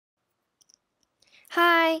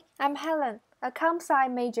Hi, I'm Helen, a comp sci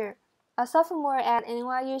major, a sophomore at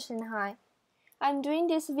NYU Shanghai. I'm doing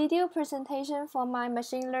this video presentation for my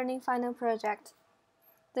machine learning final project.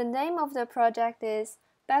 The name of the project is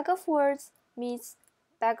Bag of Words meets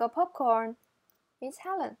Bag of Popcorn meets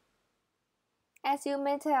Helen. As you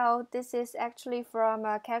may tell, this is actually from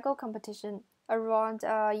a Kaggle competition around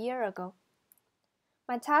a year ago.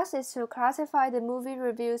 My task is to classify the movie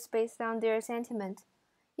reviews based on their sentiment.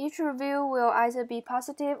 Each review will either be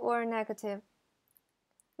positive or negative.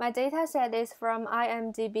 My dataset is from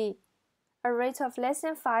IMDb. A rate of less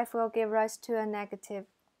than 5 will give rise to a negative.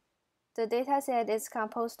 The dataset is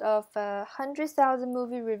composed of 100,000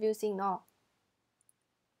 movie reviews in all.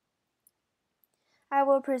 I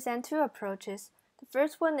will present two approaches. The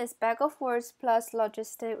first one is bag of words plus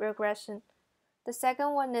logistic regression. The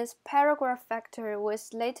second one is paragraph vector with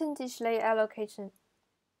latent delay allocation.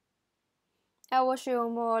 I will show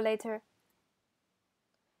more later.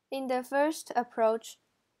 In the first approach,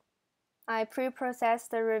 I pre-process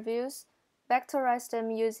the reviews, vectorize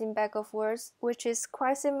them using bag of words, which is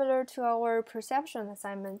quite similar to our perception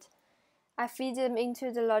assignment. I feed them into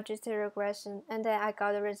the logistic regression, and then I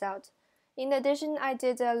got the result. In addition, I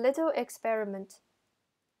did a little experiment.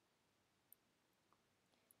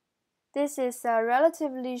 This is a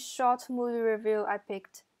relatively short movie review I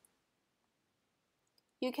picked.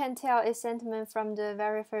 You can tell its sentiment from the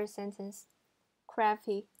very first sentence.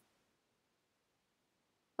 Crappy.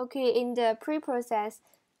 Okay, in the pre-process,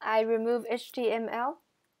 I remove HTML,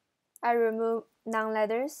 I remove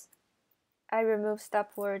non-letters, I remove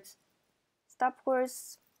stop words. Stop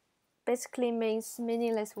words basically means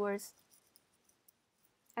meaningless words.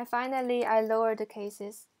 And finally, I lower the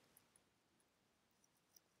cases.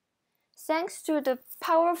 Thanks to the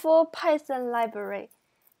powerful Python library,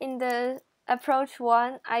 in the approach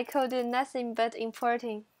 1, I coded nothing but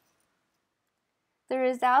importing. The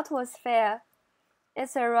result was fair.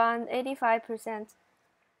 It's around 85%.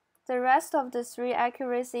 The rest of the 3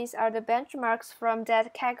 accuracies are the benchmarks from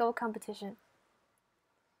that Kaggle competition.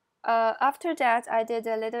 After that, I did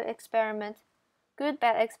a little experiment.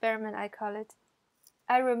 Good-bad experiment, I call it.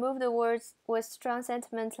 I removed the words with strong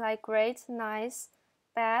sentiment like great, nice,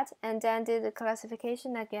 bad, and then did the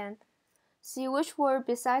classification again. See which word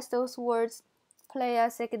besides those words play a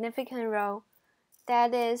significant role.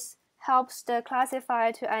 That is, helps the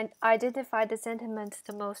classifier to identify the sentiment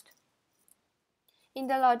the most. In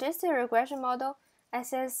the logistic regression model, I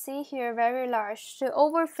set C here very large to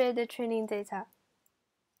overfit the training data.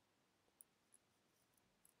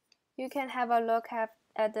 You can have a look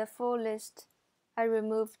at the full list I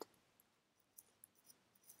removed.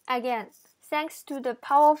 Again, thanks to the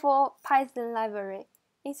powerful Python library,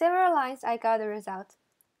 in several lines I got the result.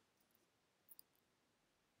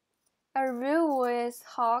 A review with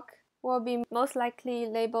Hawk will be most likely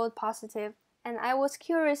labeled positive, and I was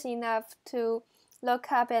curious enough to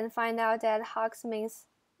look up and find out that Hawk means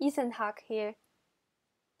Ethan Hawke here.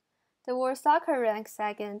 The word soccer ranks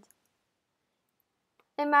second.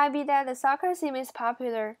 It might be that the soccer team is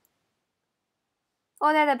popular,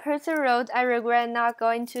 or that the person wrote, I regret not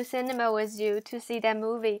going to cinema with you to see that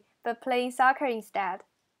movie, but playing soccer instead.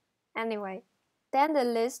 Anyway, then the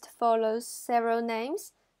list follows several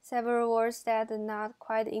names, several words that are not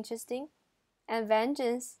quite interesting, and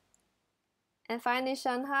vengeance, and finally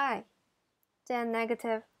Shanghai, then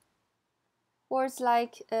negative. Words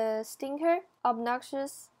like stinker,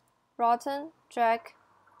 obnoxious, rotten, drag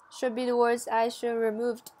should be the words I should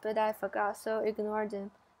removed, but I forgot, so ignore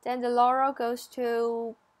them. Then the laurel goes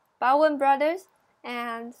to Bowen Brothers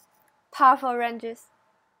and Powerful Rangers.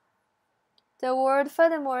 The word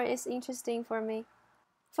furthermore is interesting for me.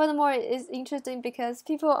 Furthermore, it is interesting because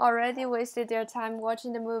people already wasted their time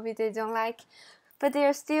watching the movie they don't like, but they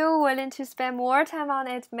are still willing to spend more time on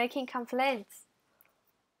it making complaints.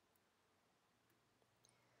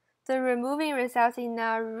 The removing results in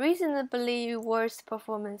a reasonably worse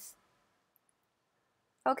performance.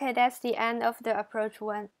 Okay, that's the end of the approach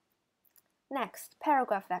 1. Next,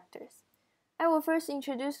 paragraph vectors. I will first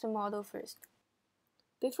introduce the model first.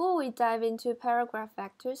 Before we dive into paragraph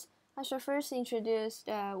vectors, I should first introduce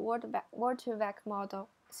the word-to-vec model,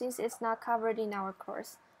 since it's not covered in our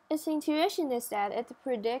course. Its intuition is that it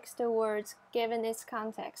predicts the words given its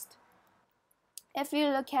context. If you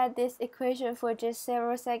look at this equation for just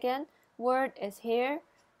several seconds, word is here,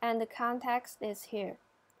 and the context is here.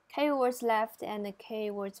 K words left and the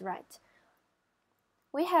K words right.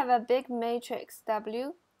 We have a big matrix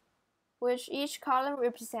W, which each column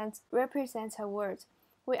represents a word.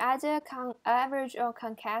 We either average or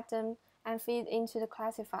concat them and feed into the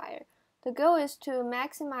classifier. The goal is to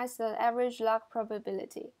maximize the average log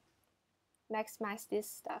probability. maximize this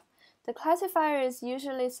stuff. The classifier is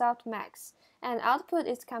usually softmax, and output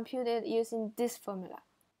is computed using this formula,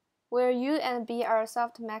 where U and B are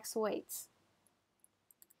softmax weights.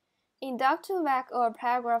 In doc2vec or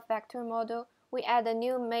paragraph vector model, we add a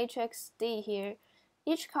new matrix D here.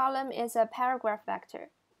 Each column is a paragraph vector.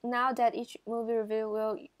 Now that each movie review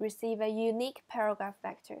will receive a unique paragraph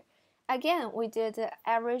vector. Again, we did the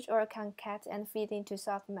average or concat and feed into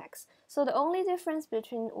softmax. So the only difference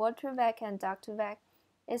between Word2vec and doc2vec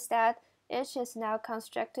is that each is now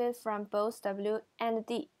constructed from both W and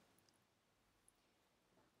D.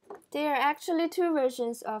 There are actually two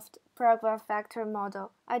versions of the paragraph vector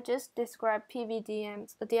model. I just described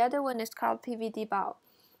PVDM, but the other one is called PVDBAO.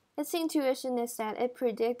 Its intuition is that it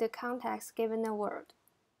predicts the context given a word.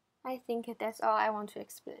 I think that's all I want to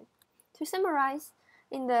explain. To summarize,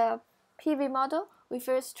 in the PV model, we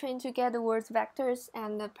first train to get the word vectors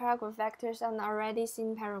and the paragraph vectors on the already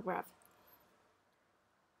seen paragraph.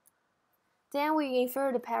 Then we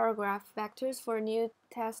infer the paragraph vectors for new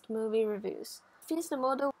test movie reviews. Since the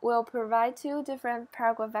model will provide two different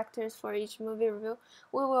paragraph vectors for each movie review,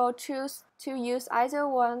 we will choose to use either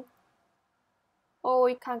one or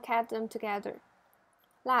we concat them together.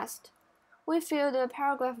 Last, we fill the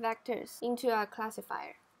paragraph vectors into a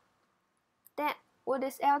classifier. Then, what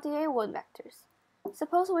is LDA word vectors?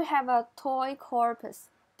 Suppose we have a toy corpus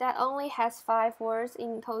that only has 5 words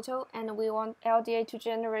in total and we want LDA to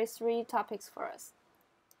generate 3 topics for us.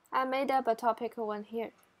 I made up a topic one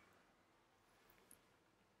here.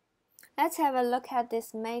 Let's have a look at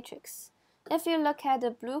this matrix. If you look at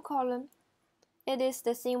the blue column, it is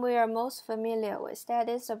the thing we are most familiar with, that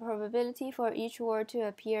is the probability for each word to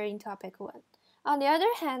appear in topic 1. On the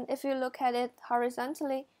other hand, if you look at it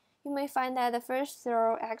horizontally, you may find that the first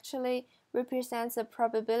row actually represents the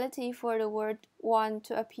probability for the word 1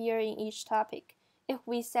 to appear in each topic, if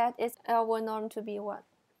we set its L1 norm to be 1.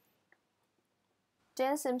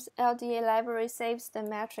 Jensen's LDA library saves the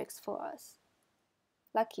matrix for us,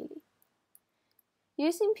 luckily.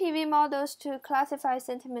 Using PV models to classify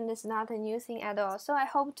sentiment is not a new thing at all, so I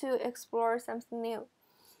hope to explore something new.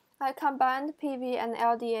 I combined PV and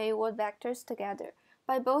LDA word vectors together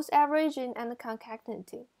by both averaging and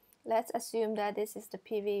concatenating. Let's assume that this is the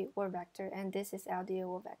PV word vector and this is LDA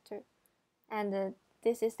word vector, and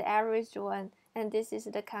this is the averaged one and this is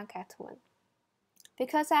the concat one.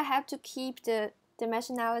 Because I have to keep the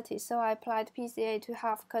dimensionality, so I applied PCA to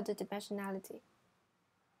half-cut the dimensionality.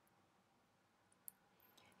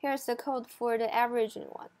 Here's the code for the averaging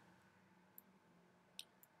one.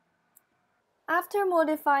 After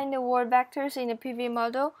modifying the word vectors in the PV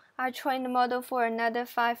model, I trained the model for another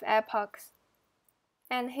 5 epochs.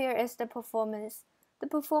 And here is the performance. The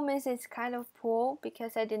performance is kind of poor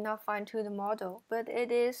because I did not fine-tune the model, but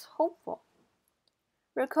it is hopeful.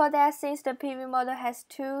 Recall that since the PV model has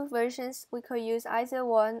 2 versions, we could use either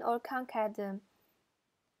one or concat them.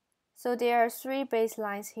 So there are 3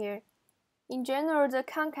 baselines here. In general, the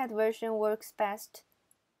concat version works best,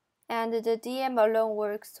 and the DM alone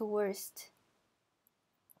works worst.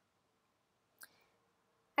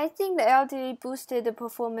 I think the LDA boosted the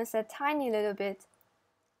performance a tiny little bit.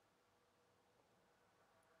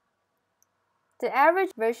 The average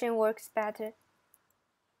version works better.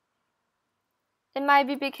 It might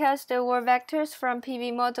be because the word vectors from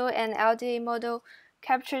PV model and LDA model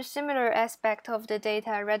capture similar aspects of the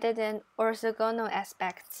data rather than orthogonal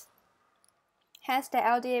aspects. Hence, the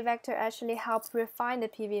LDA vector actually helps refine the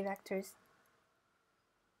PV vectors.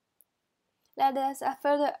 Let us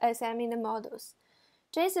further examine the models.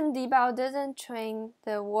 JSON-DBAO doesn't train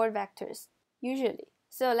the word vectors, usually.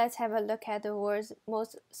 So let's have a look at the words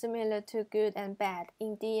most similar to good and bad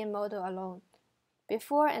in DM model alone,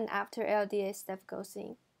 before and after LDA stuff goes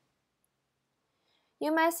in.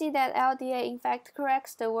 You might see that LDA in fact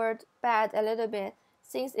corrects the word bad a little bit,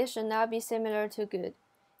 since it should not be similar to good,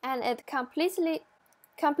 and it completely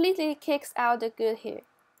kicks out the good here.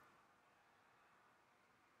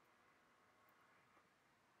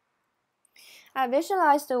 I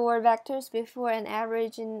visualized the word vectors before and after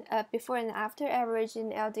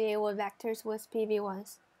averaging LDA word vectors with PV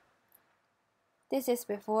ones. This is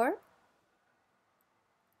before,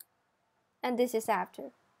 and this is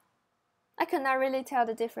after. I cannot really tell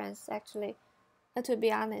the difference actually, to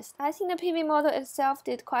be honest. I think the PV model itself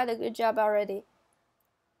did quite a good job already.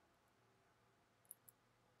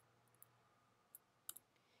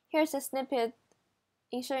 Here's a snippet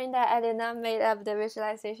ensuring that I did not make up the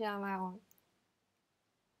visualization on my own.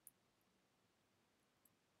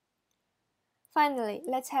 Finally,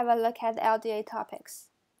 let's have a look at the LDA topics.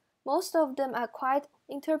 Most of them are quite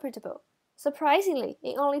interpretable, surprisingly,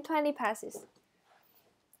 in only 20 passes.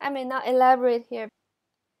 I may not elaborate here.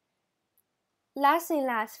 Last thing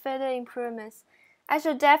last, further improvements. I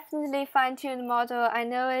should definitely fine-tune the model, I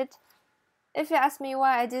know it. If you ask me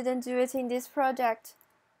why I didn't do it in this project,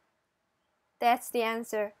 that's the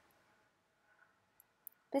answer.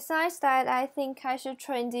 Besides that, I think I should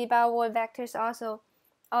train debug word vectors also,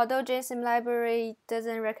 although JSON library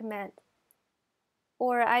doesn't recommend.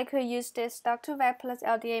 Or I could use this doc2vec plus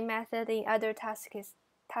LDA method in other tasks.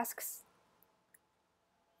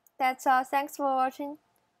 That's all. Thanks for watching.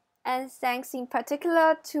 And thanks in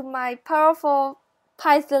particular to my powerful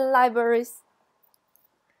Python libraries.